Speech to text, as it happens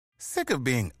Sick of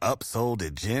being upsold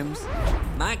at gyms?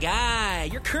 My guy,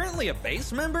 you're currently a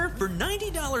base member? For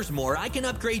 $90 more, I can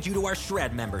upgrade you to our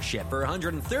Shred membership. For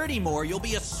 $130 more, you'll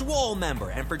be a Swole member.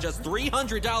 And for just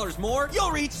 $300 more, you'll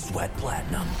reach Sweat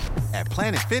Platinum. At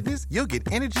Planet Fitness, you'll get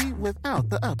energy without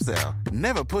the upsell.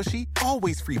 Never pushy,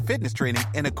 always free fitness training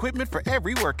and equipment for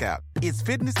every workout. It's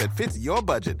fitness that fits your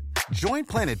budget. Join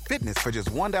Planet Fitness for just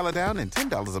 $1 down and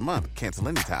 $10 a month. Cancel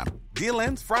anytime. Deal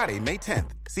ends Friday, May 10th.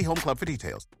 See Home Club for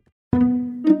details.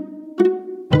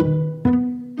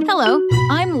 Hello,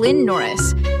 I'm Lynn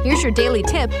Norris. Here's your daily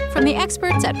tip from the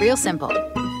experts at Real Simple.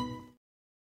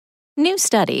 New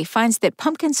study finds that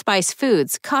pumpkin spice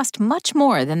foods cost much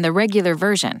more than the regular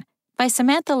version, by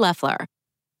Samantha Leffler.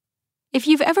 If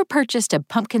you've ever purchased a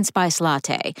pumpkin spice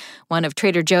latte, one of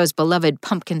Trader Joe's beloved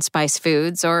pumpkin spice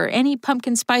foods, or any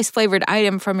pumpkin spice-flavored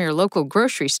item from your local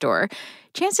grocery store,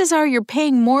 chances are you're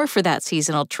paying more for that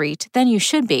seasonal treat than you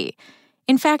should be.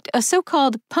 In fact, a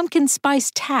so-called pumpkin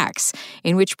spice tax,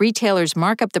 in which retailers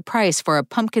mark up the price for a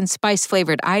pumpkin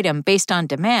spice-flavored item based on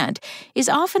demand, is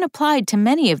often applied to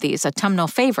many of these autumnal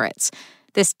favorites.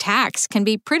 This tax can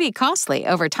be pretty costly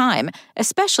over time,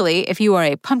 especially if you are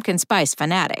a pumpkin spice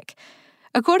fanatic.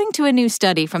 According to a new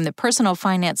study from the personal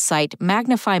finance site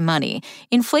Magnify Money,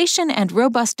 inflation and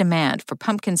robust demand for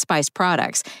pumpkin spice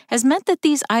products has meant that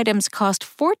these items cost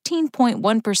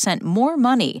 14.1% more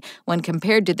money when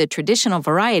compared to the traditional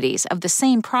varieties of the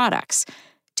same products.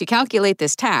 To calculate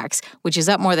this tax, which is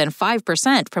up more than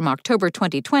 5% from October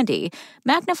 2020,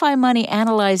 Magnify Money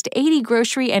analyzed 80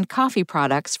 grocery and coffee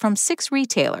products from 6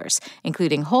 retailers,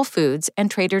 including Whole Foods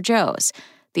and Trader Joe's.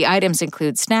 The items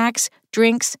include snacks,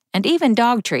 drinks, and even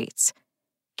dog treats.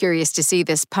 Curious to see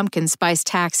this pumpkin spice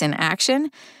tax in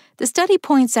action? The study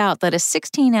points out that a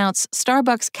 16-ounce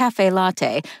Starbucks cafe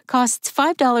latte costs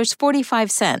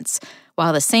 $5.45,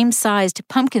 while the same-sized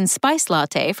pumpkin spice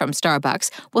latte from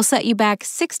Starbucks will set you back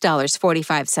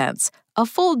 $6.45, a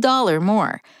full dollar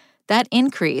more. That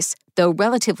increase, though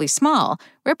relatively small,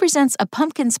 represents a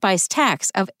pumpkin spice tax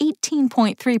of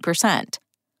 18.3%.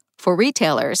 For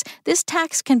retailers, this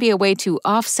tax can be a way to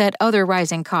offset other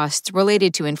rising costs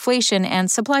related to inflation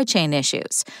and supply chain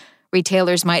issues.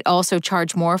 Retailers might also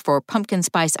charge more for pumpkin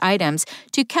spice items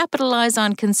to capitalize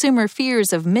on consumer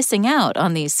fears of missing out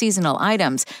on these seasonal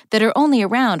items that are only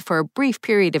around for a brief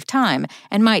period of time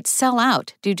and might sell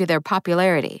out due to their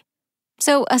popularity.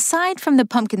 So, aside from the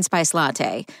pumpkin spice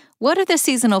latte, what are the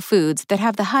seasonal foods that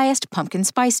have the highest pumpkin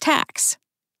spice tax?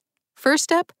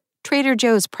 First up, Trader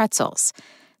Joe's pretzels.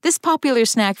 This popular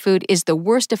snack food is the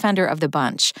worst offender of the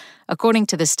bunch. According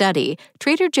to the study,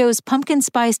 Trader Joe's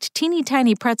pumpkin-spiced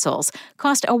teeny-tiny pretzels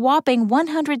cost a whopping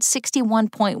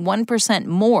 161.1%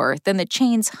 more than the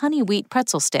chain's honey wheat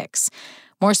pretzel sticks.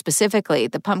 More specifically,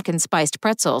 the pumpkin-spiced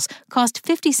pretzels cost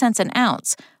 50 cents an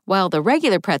ounce, while the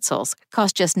regular pretzels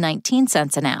cost just 19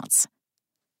 cents an ounce.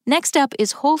 Next up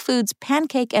is Whole Foods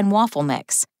Pancake and Waffle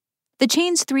Mix. The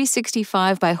chain's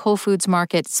 $3.65 by Whole Foods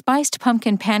Market spiced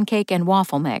pumpkin pancake and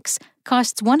waffle mix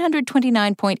costs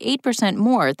 129.8%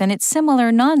 more than its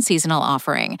similar non-seasonal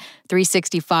offering,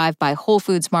 $3.65 by Whole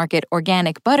Foods Market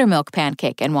organic buttermilk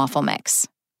pancake and waffle mix.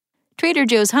 Trader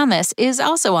Joe's hummus is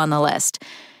also on the list.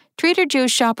 Trader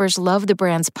Joe's shoppers love the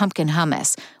brand's pumpkin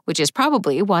hummus, which is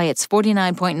probably why it's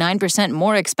 49.9%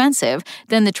 more expensive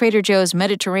than the Trader Joe's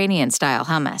Mediterranean-style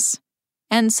hummus.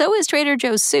 And so is Trader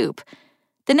Joe's soup.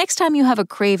 The next time you have a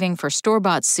craving for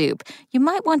store-bought soup, you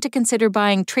might want to consider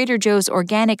buying Trader Joe's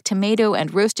organic tomato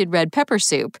and roasted red pepper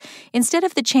soup instead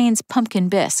of the chain's pumpkin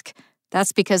bisque.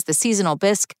 That's because the seasonal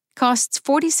bisque costs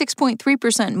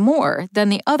 46.3% more than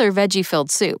the other veggie-filled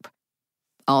soup.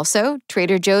 Also,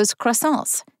 Trader Joe's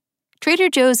croissants. Trader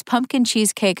Joe's pumpkin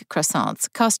cheesecake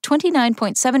croissants cost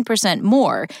 29.7%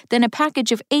 more than a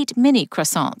package of 8 mini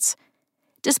croissants.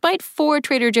 Despite 4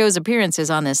 Trader Joe's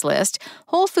appearances on this list,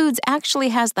 Whole Foods actually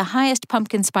has the highest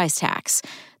pumpkin spice tax.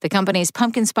 The company's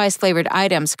pumpkin spice-flavored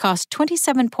items cost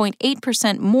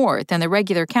 27.8% more than the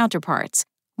regular counterparts,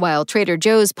 while Trader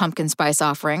Joe's pumpkin spice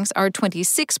offerings are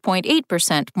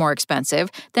 26.8% more expensive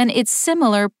than its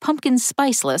similar pumpkin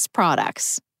spiceless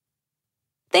products.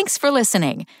 Thanks for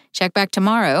listening. Check back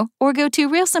tomorrow or go to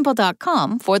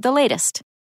realsimple.com for the latest.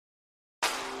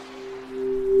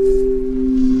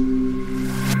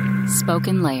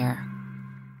 Spoken Layer.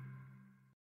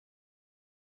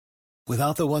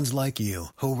 Without the ones like you,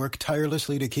 who work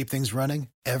tirelessly to keep things running,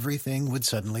 everything would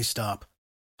suddenly stop.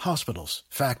 Hospitals,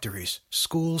 factories,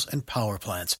 schools, and power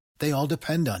plants, they all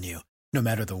depend on you. No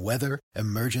matter the weather,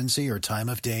 emergency, or time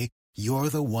of day, you're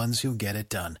the ones who get it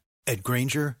done. At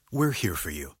Grainger, we're here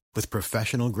for you with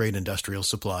professional-grade industrial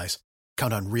supplies.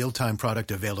 Count on real-time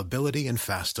product availability and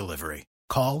fast delivery.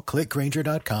 Call, click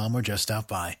Grainger.com, or just stop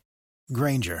by.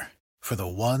 Grainger, for the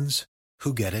ones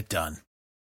who get it done.